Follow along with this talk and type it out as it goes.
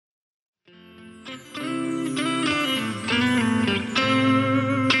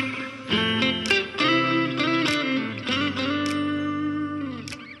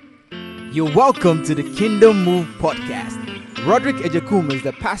You're welcome to the Kingdom Move podcast. Roderick Ejekum is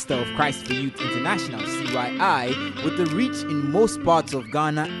the pastor of Christ for Youth International, CYI, with a reach in most parts of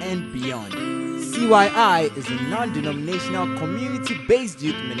Ghana and beyond. CYI is a non-denominational community-based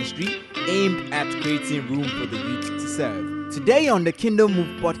youth ministry aimed at creating room for the youth to serve. Today on the Kingdom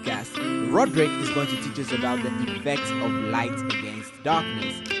Move podcast, Roderick is going to teach us about the effects of light against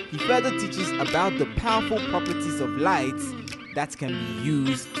darkness. He further teaches about the powerful properties of lights that can be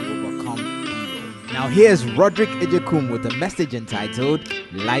used to overcome evil. Now here's Roderick Ejekum with a message entitled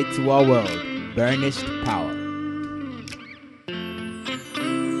Light to Our World, Burnished Power.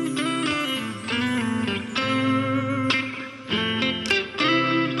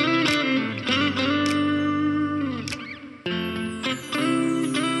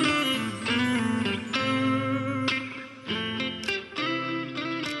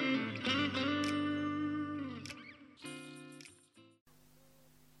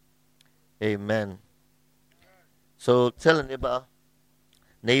 Amen. So tell a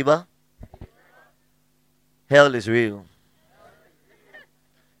neighbor, hell is real.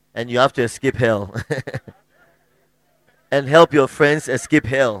 And you have to escape hell. And help your friends escape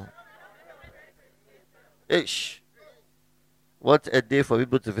hell. Ish. What a day for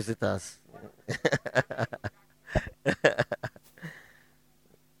people to visit us.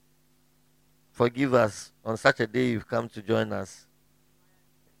 Forgive us. On such a day you've come to join us.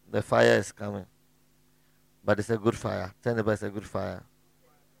 The fire is coming. But it's a good fire. Tell them it's a good fire.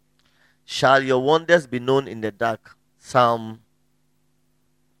 Shall your wonders be known in the dark? Psalm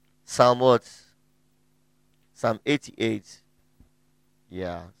what? Psalm 88.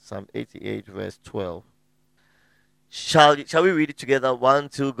 Yeah, Psalm 88 verse 12. Shall we read it together? 1,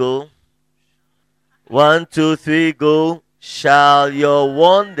 2, go. 1, 2, 3, go. Shall your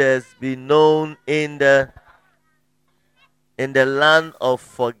wonders be known in the land of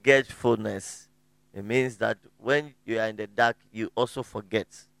forgetfulness? It means that when you are in the dark, you also forget.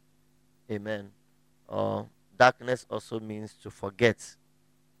 Amen. Or darkness also means to forget.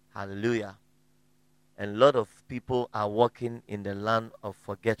 Hallelujah. And a lot of people are walking in the land of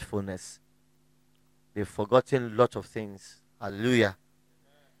forgetfulness. They've forgotten a lot of things. Hallelujah.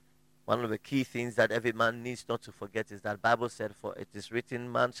 One of the key things that every man needs not to forget is that Bible said, for it is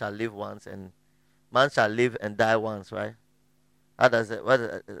written, man shall live once and man shall live and die once, right? How does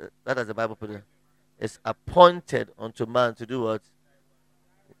the Bible put it? It's appointed unto man to do what?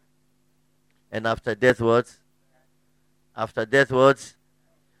 And after death what? After death what?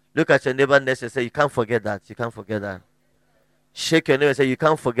 Look at your neighbor next and say, you can't forget that. You can't forget that. Shake your neighbor and say, you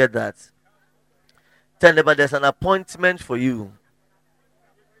can't forget that. Tell neighbor there's an appointment for you.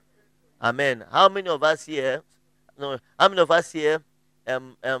 Amen. How many of us here will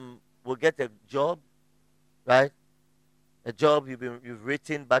get a job, right? A job you've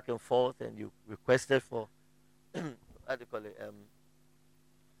written back and forth and you requested for how do you call it?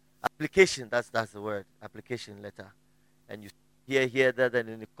 Application. That's the word. Application letter. And you hear that, and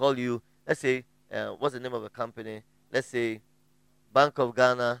then they call you. Let's say what's the name of the company? Let's say Bank of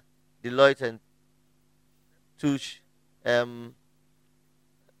Ghana, Deloitte and Touche. How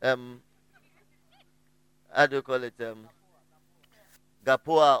do you call it?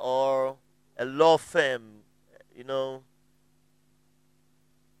 Gapoa, or a law firm,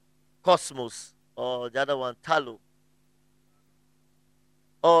 Cosmos, or the other one, Talo.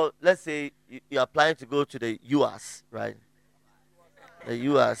 Or let's say you're applying to go to the US, right? The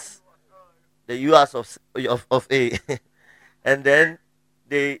US of A. And then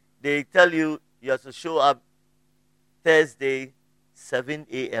they tell you have to show up Thursday, 7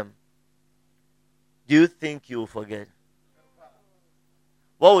 a.m. Do you think you will forget?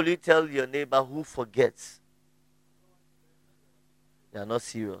 What will you tell your neighbor who forgets? They are not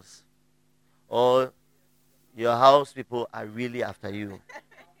serious. Or your house people are really after you.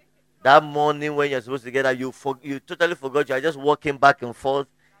 That morning when you're supposed to get up, you totally forgot. You are just walking back and forth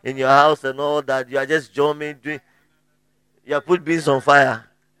in your house and all that. You are just jumping, you have put beans on fire.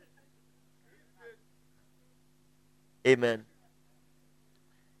 Amen.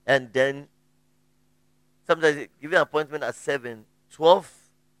 And then sometimes they give you an appointment at 7, 12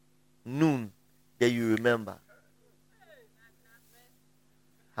 noon, then you remember.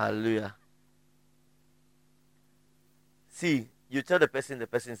 Hallelujah. See, you tell the person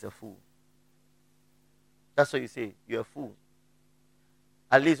is a fool. That's what you say. You're a fool.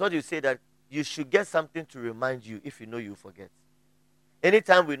 At least what you say, that you should get something to remind you if you know you forget.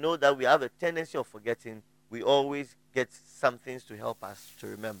 Anytime we know that we have a tendency of forgetting, we always get some things to help us to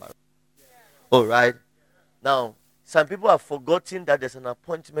remember. All right. Now, some people have forgotten that there's an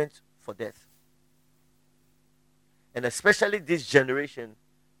appointment for death. And especially this generation,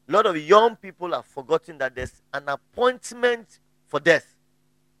 a lot of young people have forgotten that there's an appointment for death.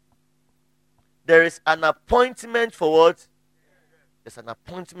 There is an appointment for what? There's an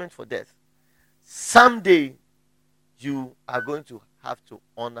appointment for death. Someday, you are going to have to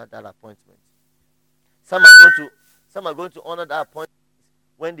honor that appointment. Some are going to honor that appointment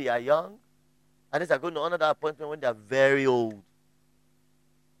when they are young. Others are going to honor that appointment when they are very old.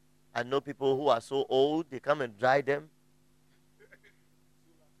 I know people who are so old, they come and dry them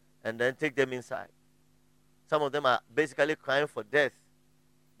and then take them inside. Some of them are basically crying for death.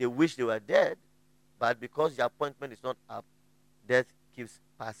 They wish they were dead, but because the appointment is not up, death keeps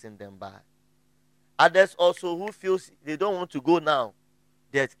passing them by. Others also who feels they don't want to go now,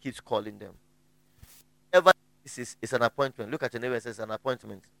 death keeps calling them. Ever this is an appointment. Look at your neighbor and say it's an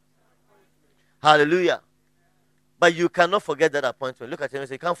appointment. Hallelujah. But you cannot forget that appointment. Look at him and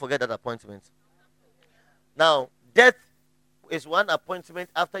say, you can't forget that appointment. Now, death is one appointment.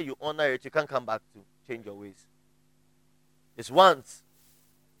 After you honor it, you can't come back to change your ways. It's once.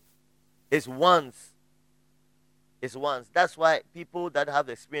 It's once. It's once. That's why people that have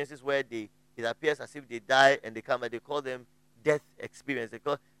experiences where it appears as if they die and they come and they call them death experience. They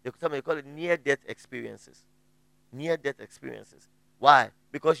call it near-death experiences. Near-death experiences. Why?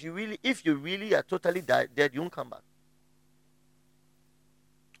 Because if you really are totally dead, you won't come back.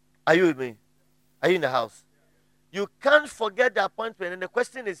 Are you with me? Are you in the house? You can't forget the appointment. And the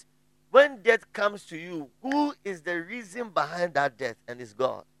question is, when death comes to you, who is the reason behind that death? And it's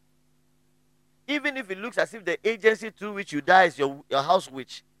God. Even if it looks as if the agency through which you die is your house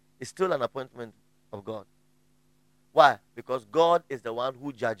witch, it's still an appointment of God. Why? Because God is the one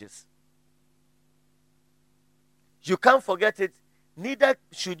who judges. You can't forget it. Neither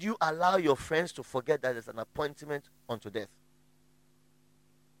should you allow your friends to forget that there's an appointment unto death.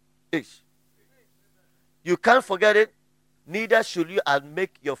 You can't forget it. Neither should you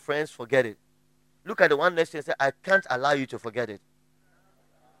make your friends forget it. Look at the one next to you and say, I can't allow you to forget it.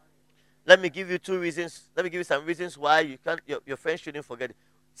 Let me give you two reasons. Let me give you some reasons why your friends shouldn't forget it.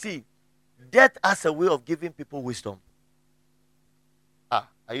 See, death has a way of giving people wisdom. Are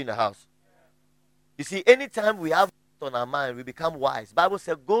you in the house? You see, anytime we have on our mind, we become wise. Bible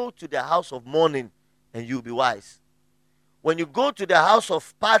says, go to the house of mourning and you'll be wise. When you go to the house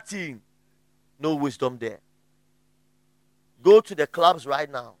of partying, no wisdom there. Go to the clubs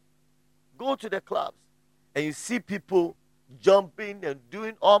right now. Go to the clubs and you see people jumping and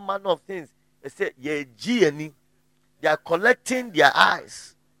doing all manner of things. They say, yeah, G&E. They are collecting their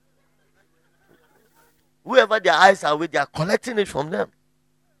eyes. Whoever their eyes are with, they are collecting it from them.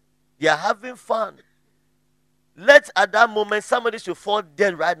 They are having fun. Let at that moment somebody should fall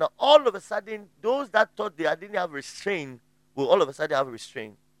dead right now. All of a sudden, those that thought they didn't have restraint will all of a sudden have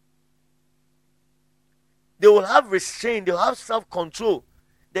restraint. They will have restraint. They will have self-control.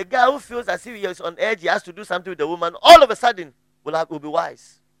 The guy who feels as if he is on edge, he has to do something with the woman, all of a sudden will be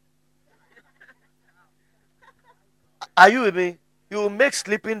wise. Are you with me? You will make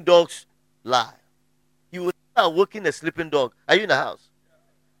sleeping dogs lie. You will start working a sleeping dog. Are you in the house?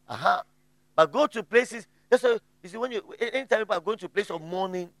 But go to places. That's why you see, anytime people are going to a place of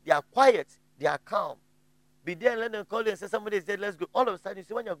mourning, they are quiet, they are calm. Be there and let them call you and say somebody is dead, let's go. All of a sudden, you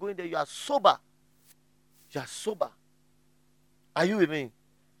see, when you're going there, you are sober. You are sober. Are you with me?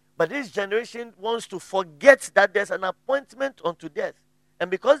 But this generation wants to forget that there's an appointment unto death.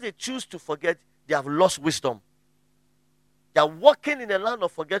 And because they choose to forget, they have lost wisdom. They are walking in a land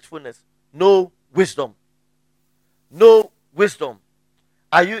of forgetfulness. No wisdom. No wisdom.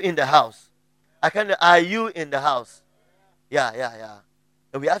 Are you in the house? Are you in the house? Yeah.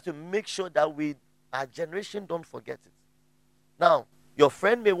 And we have to make sure that our generation don't forget it. Now, your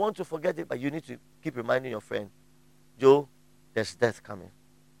friend may want to forget it, but you need to keep reminding your friend, Joe, there's death coming.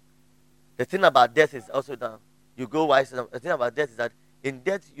 The thing about death is also that you go wise. The thing about death is that in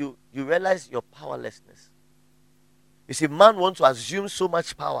death you realize your powerlessness. You see, man wants to assume so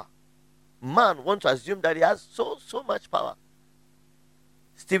much power. Man wants to assume that he has so much power.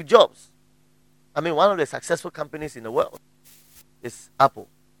 Steve Jobs, one of the successful companies in the world is Apple.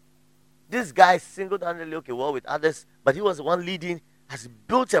 This guy single-handedly, with others, but he was the one leading, has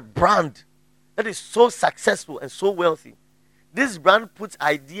built a brand that is so successful and so wealthy. This brand puts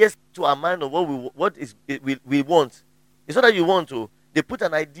ideas to our mind of what we want. It's not that you want to. They put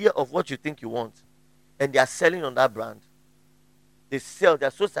an idea of what you think you want. And they are selling on that brand. They sell. They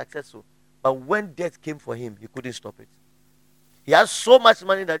are so successful. But when death came for him, he couldn't stop it. He has so much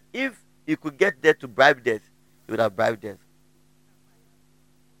money that if he could get death to bribe death, he would have bribed death.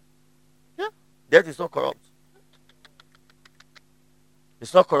 Yeah. Death is not corrupt.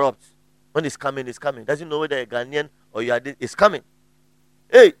 It's not corrupt. When it's coming, it's coming. Doesn't know whether you're Ghanaian or you are this. It's coming.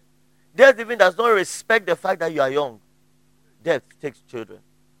 Hey, death even does not respect the fact that you are young. Death takes children.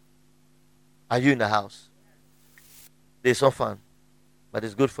 Are you in the house? It's not fun, but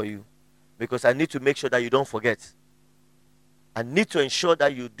it's good for you. Because I need to make sure that you don't forget. I need to ensure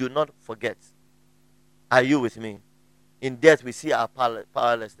that you do not forget. Are you with me? In death, we see our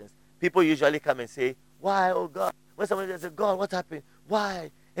powerlessness. People usually come and say, why, oh God? When somebody says, God, what happened?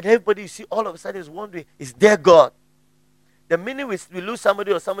 Why? And everybody you see all of a sudden is wondering, is there God? The minute we lose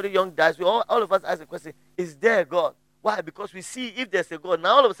somebody or somebody young dies, we all of us ask the question, is there God? Why? Because we see if there's a God.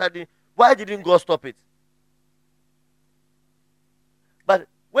 Now all of a sudden, why didn't God stop it? But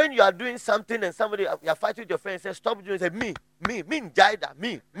when you are doing something and somebody, you are fighting with your friend and say, stop doing it, say, me, Jaida,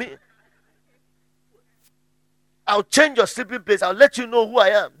 me. I'll change your sleeping place. I'll let you know who I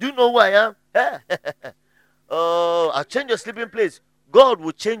am. Do you know who I am? Oh, I'll change your sleeping place. God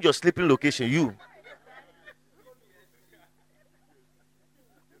will change your sleeping location. You.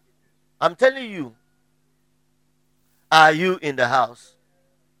 I'm telling you. Are you in the house?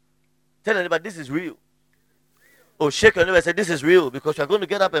 Tell anybody this is real. Oh, shake your neighbor and say, this is real, because you're going to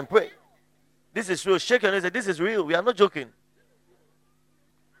get up and pray. This is real. Shake your neighbor and say, this is real. We are not joking.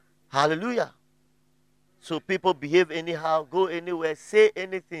 Hallelujah. So people behave anyhow, go anywhere, say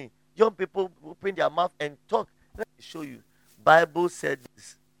anything. Young people open their mouth and talk. Let me show you. Bible said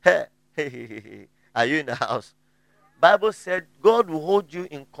this. Hey, are you in the house? Bible said God will hold you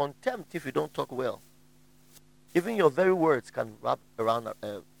in contempt if you don't talk well. Even your very words can wrap around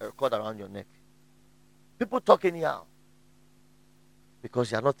a cord around your neck. People talk anyhow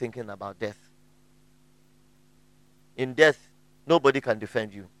because you are not thinking about death. In death, nobody can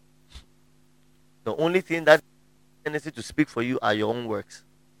defend you. The only thing that tendency to speak for you are your own works.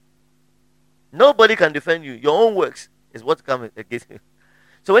 Nobody can defend you. Your own works is what comes against you.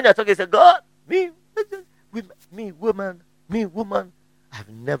 So when you're talking, you say, God, me, woman. I've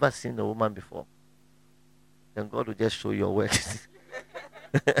never seen a woman before. Then God will just show your works.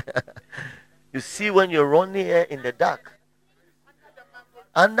 You see, when you're running here in the dark,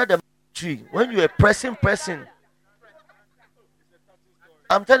 under the tree, when you are pressing,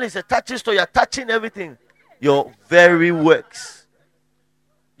 I'm telling you, it's a touching story. You're touching everything. Your very works.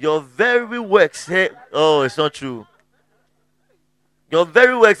 Say, oh, it's not true. Your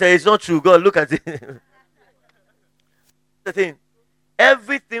very works say, it's not true. God, look at it. The thing.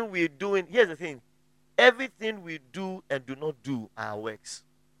 Everything we're doing, here's the thing. Everything we do and do not do are works.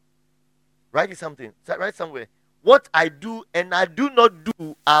 Write it something. Write somewhere. What I do and I do not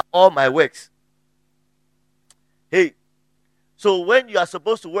do are all my works. Hey. So when you are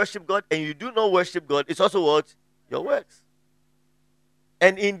supposed to worship God and you do not worship God, it's also what? Your works.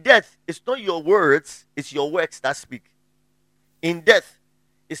 And in death, it's not your words, it's your works that speak. In death,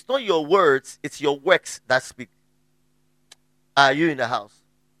 it's not your words, it's your works that speak. Are you in the house?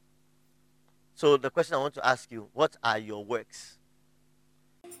 So the question I want to ask you, what are your works?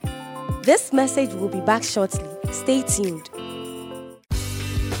 This message will be back shortly. Stay tuned.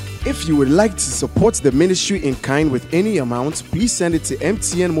 If you would like to support the ministry in kind with any amount, please send it to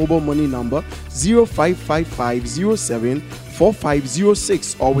MTN mobile money number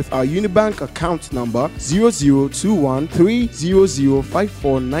 0555074506 or with our Unibank account number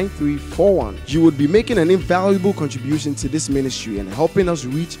 00213005493441. You would be making an invaluable contribution to this ministry and helping us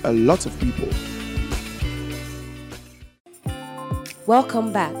reach a lot of people.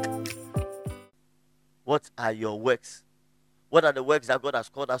 Welcome back. What are your works? What are the works that God has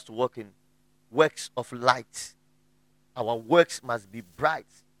called us to walk in? Works of light. Our works must be bright.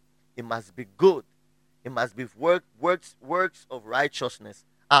 It must be good. It must be works of righteousness.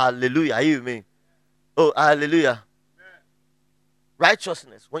 Hallelujah. Are you with me? Oh, hallelujah. Amen.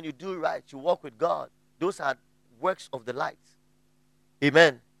 Righteousness. When you do right, you walk with God. Those are works of the light. Amen.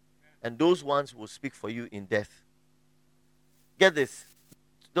 Amen. And those ones will speak for you in death. Get this.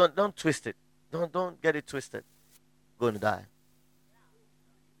 Don't twist it. Don't get it twisted. You're going to die.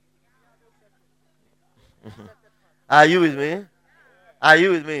 Are you with me? Are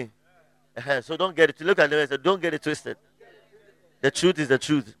you with me? So don't get it. Look at them and say, don't get it twisted. The truth is the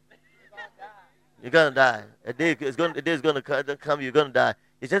truth. You're gonna die. A day is going to come. You're gonna die.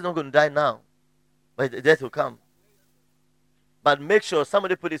 It's just not going to die now, but death will come. But make sure,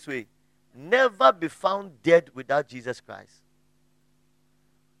 somebody put it this way: never be found dead without Jesus Christ.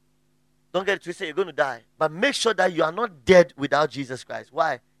 Don't get it twisted. You're going to die, but make sure that you are not dead without Jesus Christ.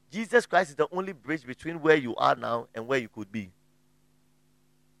 Why? Jesus Christ is the only bridge between where you are now and where you could be.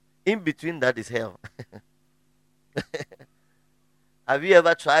 In between that is hell. Have you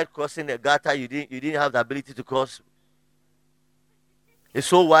ever tried crossing a gutter you didn't have the ability to cross? It's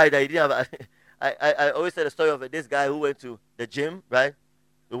so wide that you didn't have. I always tell the story of this guy who went to the gym, right?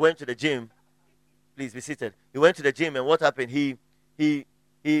 He went to the gym. Please be seated. He went to the gym, and what happened? When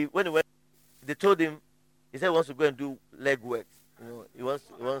he went, they told him, he said he wants to go and do leg work. He wants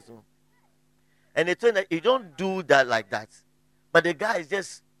to. And they told him that you don't do that like that. But the guy is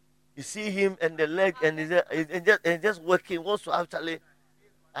just, you see him and the leg, and he's just working. Wants to actually,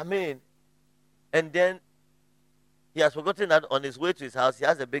 and then he has forgotten that on his way to his house, he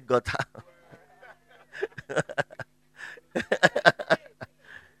has a big gutter.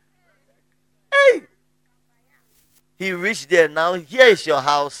 Hey! He reached there. Now, here is your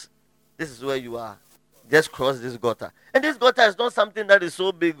house. This is where you are. Just cross this gutter. And this gutter is not something that is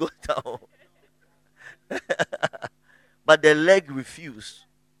so big gutter. But the leg refused.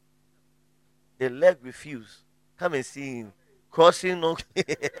 The leg refused. Come and see him. Crossing.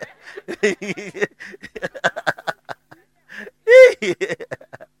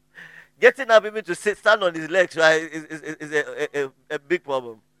 Getting up even to stand on his legs, right, is a big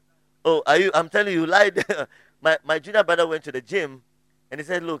problem. Oh, I'm telling you, lie there. My junior brother went to the gym and he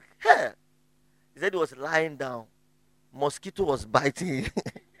said, look, here. He said he was lying down. Mosquito was biting.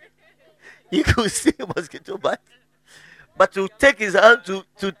 He could see a mosquito bite. But to take his hand to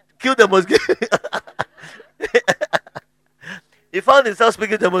kill the mosquito, he found himself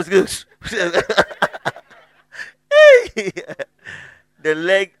speaking to the mosquitoes.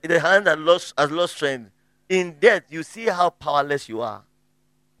 The hand has lost strength. In death, you see how powerless you are.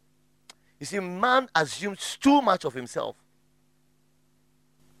 You see, man assumes too much of himself.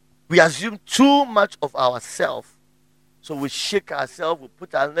 We assume too much of ourselves. So we shake ourselves, we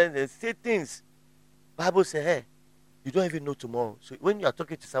put our hands and say things. Bible says, hey, you don't even know tomorrow. So when you are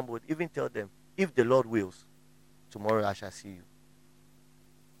talking to somebody, even tell them, if the Lord wills, tomorrow I shall see you.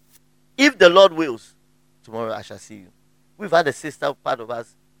 If the Lord wills, tomorrow I shall see you. We've had a sister, part of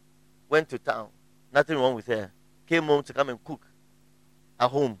us, went to town. Nothing wrong with her. Came home to come and cook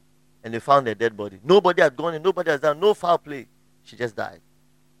at home. And they found a dead body. Nobody had gone in. Nobody has done. No foul play. She just died.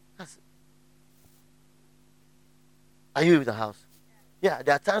 That's it. Are you in the house? Yeah,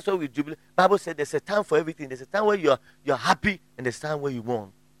 there are times where we jubilate. Bible said there's a time for everything. There's a time where you're happy and there's a time where you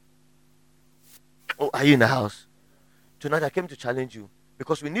mourn. Oh, are you in the house? Tonight I came to challenge you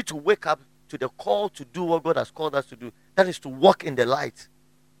because we need to wake up to the call to do what God has called us to do. That is to walk in the light.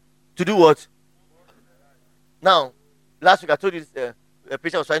 To do what? Now, last week I told you a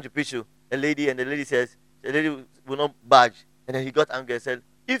preacher was trying to preach you, a lady, and the lady says, the lady will not budge. And then he got angry and said,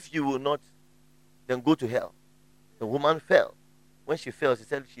 if you will not, then go to hell. The woman fell. When she fell, she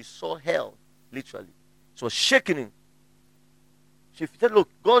said she saw hell, literally. She was shaking. She said, look,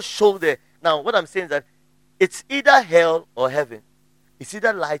 God showed her. Now, what I'm saying is that it's either hell or heaven. It's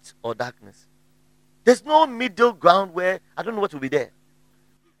either light or darkness. There's no middle ground where I don't know what will be there.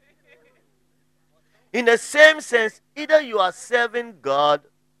 In the same sense, either you are serving God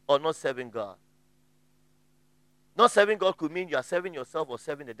or not serving God. Not serving God could mean you are serving yourself or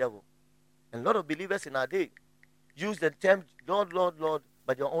serving the devil. And a lot of believers in our day use the term Lord, Lord, Lord,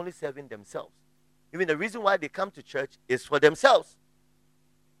 but they're only serving themselves. Even the reason why they come to church is for themselves.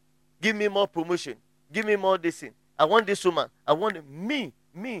 Give me more promotion. Give me more this thing. I want this woman. I want me.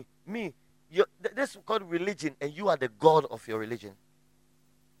 This is called religion, and you are the God of your religion.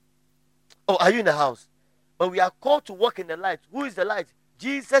 Oh, are you in the house? But we are called to walk in the light. Who is the light?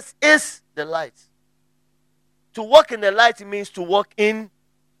 Jesus is the light. To walk in the light means to walk in.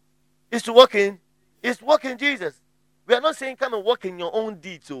 Is to walk in. It's walk in Jesus. We are not saying come and walk in your own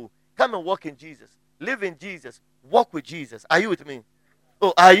deeds. So come and walk in Jesus. Live in Jesus. Walk with Jesus. Are you with me?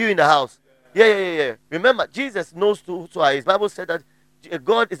 Oh, are you in the house? Yeah. Remember, Jesus knows who are his. Bible said that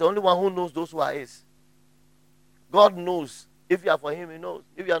God is the only one who knows those who are his. God knows. If you are for him, he knows.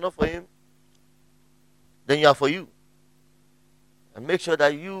 If you are not for him, then you are for you. And make sure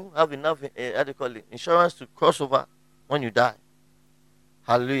that you have enough insurance to cross over when you die.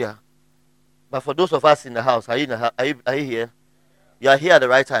 Hallelujah. But for those of us in the house, are you here? You are here at the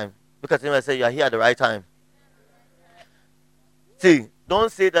right time. Look at him and say, you are here at the right time. See, don't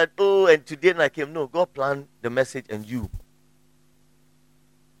say that, oh, and today I came. No, God planned the message and you.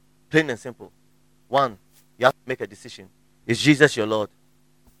 Plain and simple. One, you have to make a decision. Is Jesus your Lord?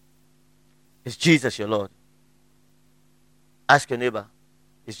 Is Jesus your Lord? Ask your neighbor,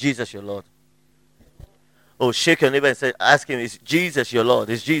 is Jesus your Lord? Oh, shake your neighbor and say, ask him, is Jesus your Lord?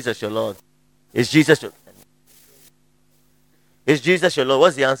 Is Jesus your Lord? Is Jesus your Lord? Is Jesus your Lord?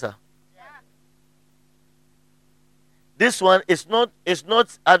 What's the answer? Yeah. This one is not,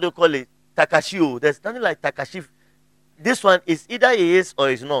 how do you call it? Takashio. There's nothing like Takashi. this one is either he is or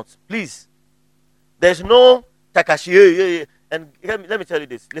is not. Please. There's no Takashi. And let me tell you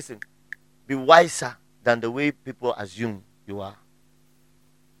this. Listen. Be wiser than the way people assume you are.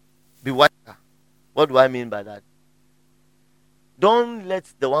 Be wiser. What do I mean by that? Don't let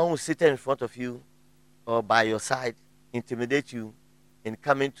the one who's sitting in front of you or by your side intimidate you in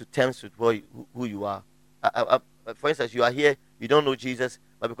coming to terms with who you are. For instance, you are here, you don't know Jesus,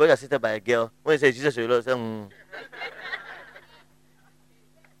 but because you are sitting by a girl, when you say Jesus, you say,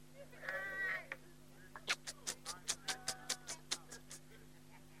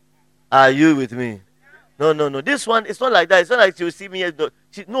 Are you with me? No. This one, it's not like that. It's not like she will see me as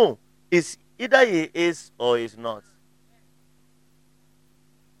no. It's either he is or is not.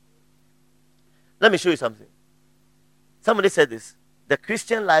 Let me show you something. Somebody said this. The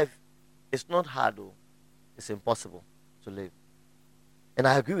Christian life is not hard, though. It's impossible to live. And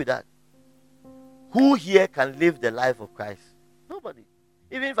I agree with that. Who here can live the life of Christ? Nobody.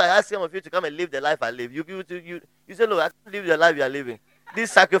 Even if I ask some of you to come and live the life I live, you say, look, I can't live the life you are living.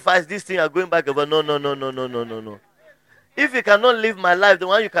 This sacrifice, this thing, are going back over. No. If you cannot live my life, the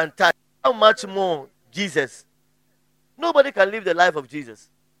one you can touch, how much more Jesus? Nobody can live the life of Jesus.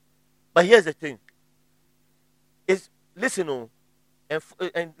 But here's the thing. Listen,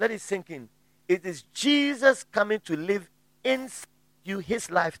 and let it sink in. It is Jesus coming to live in you, his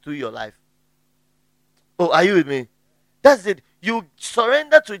life through your life. Oh, are you with me? That's it. You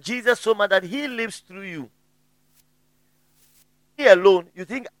surrender to Jesus so much that he lives through you. Me alone, you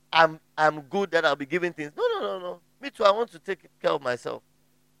think I'm good that I'll be giving things. No. Me too, I want to take care of myself.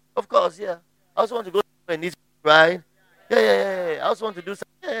 Of course, yeah. I also want to go and eat, right? Yeah. I also want to do something.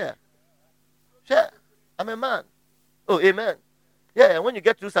 Yeah. Sure. I'm a man. Oh, amen. Yeah, and when you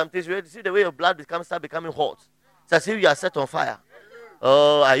get through some things, you see the way your blood start becoming hot. It's as if you are set on fire.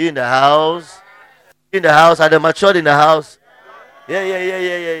 Oh, are you in the house? In the house? Are they matured in the house?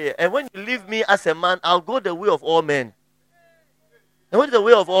 Yeah. And when you leave me as a man, I'll go the way of all men. And what is the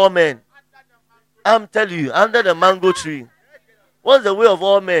way of all men? I'm telling you, under the mango tree. What's the way of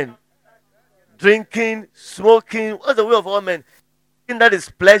all men? Drinking, smoking. What's the way of all men? Anything that is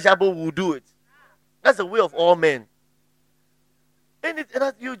pleasurable will do it. That's the way of all men. And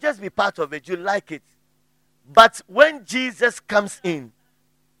you just be part of it. You like it. But when Jesus comes in,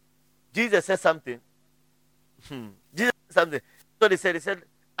 Jesus said something. Jesus said something. So he said,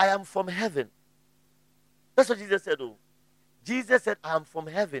 I am from heaven. That's what Jesus said. Oh. Jesus said, I am from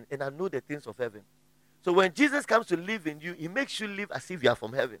heaven and I know the things of heaven. So when Jesus comes to live in you, he makes you live as if you are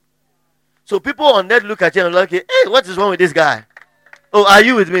from heaven. So people on earth look at you and are like, hey, what is wrong with this guy? Oh, are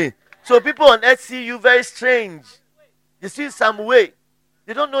you with me? So people on earth see you very strange. You see some way.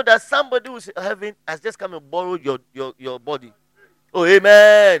 They don't know that somebody who's in heaven has just come and borrowed your body. Oh,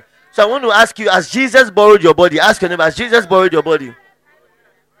 amen. So I want to ask you, has Jesus borrowed your body? Ask your neighbor, has Jesus borrowed your body?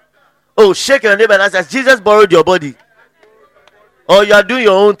 Oh, shake your neighbor and ask, has Jesus borrowed your body? Or you are doing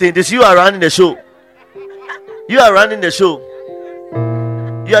your own thing. This you are running the show. You are running the show.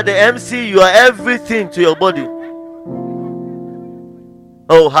 You are the MC. You are everything to your body.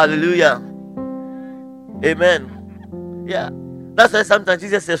 Oh, hallelujah. Amen. Yeah. That's why sometimes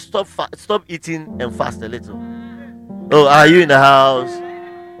Jesus says, stop eating and fast a little. Oh, are you in the house?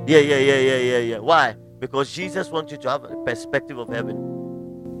 Yeah. Why? Because Jesus wants you to have a perspective of heaven.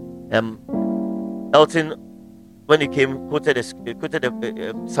 Elton, when he came, quoted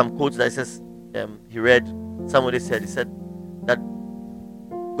some quotes that says he read. Somebody said that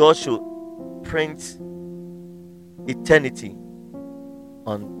God should print eternity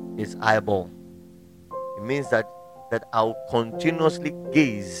on his eyeball. It means that I'll continuously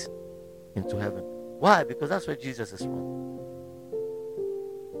gaze into heaven. Why? Because that's where Jesus is from.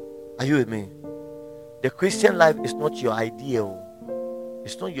 Are you with me? The Christian life is not your ideal.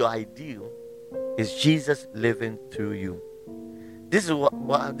 It's not your ideal. It's Jesus living through you. This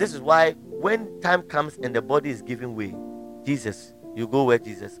is why when time comes and the body is giving way, Jesus, you go where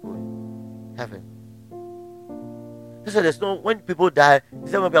Jesus is going. Heaven. So there's no, when people die,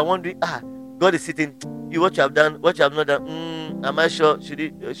 some people are wondering, God is sitting, what you have done, what you have not done, am I sure? Should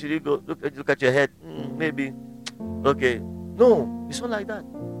he go? Look at your head. Maybe. Okay. No, it's not like that.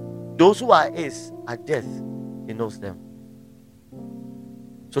 Those who are his are death. He knows them.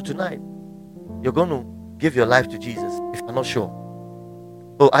 So tonight, you're going to give your life to Jesus if you're not sure.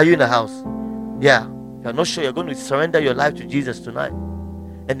 Oh, are you in the house? Yeah. If you're not sure, you're going to surrender your life to Jesus tonight.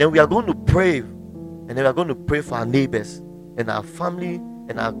 And then we are going to pray. And then we are going to pray for our neighbors and our family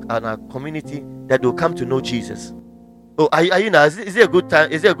and our community that they'll come to know Jesus. Oh, are you now? Is it a good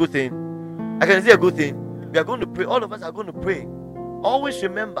time? Is it a good thing? Is it a good thing? We are going to pray. All of us are going to pray. Always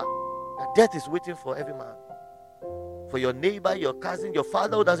remember that death is waiting for every man. for your neighbor, your cousin, your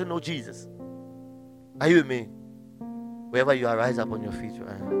father who doesn't know Jesus. Are you with me? Wherever you are, rise up on your feet.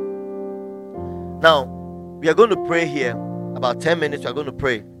 Right? Now, we are going to pray here. About 10 minutes, we are going to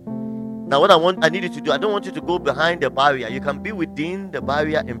pray. Now, what I need you to do, I don't want you to go behind the barrier. You can be within the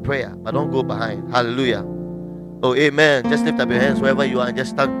barrier in prayer, but don't go behind. Hallelujah. Oh, amen. Just lift up your hands wherever you are and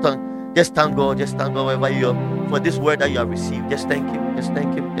just thank God. Just thank God wherever you are for this word that you have received. Just thank Him. Just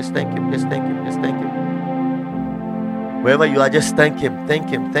thank Him. Just thank Him. Just thank Him. Just thank Him. Wherever you are, just thank Him. Thank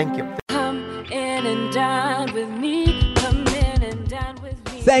Him. Thank Him. Come in and dine with me. Come in and dine with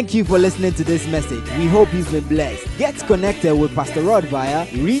me. Thank you for listening to this message. We hope you've been blessed. Get connected with Pastor Rod via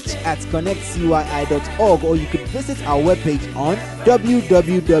reach@connectcyi.org, or you could visit our webpage on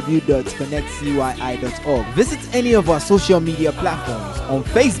www.connectcyi.org. Visit any of our social media platforms. On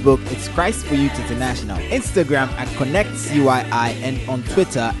Facebook, it's Christ for Youth International, Instagram @ConnectCYI, and on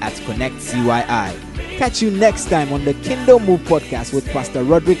Twitter @ConnectCYI. Catch you next time on the Kingdom Move podcast with Pastor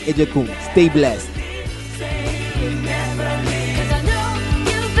Roderick Ejekum. Stay blessed.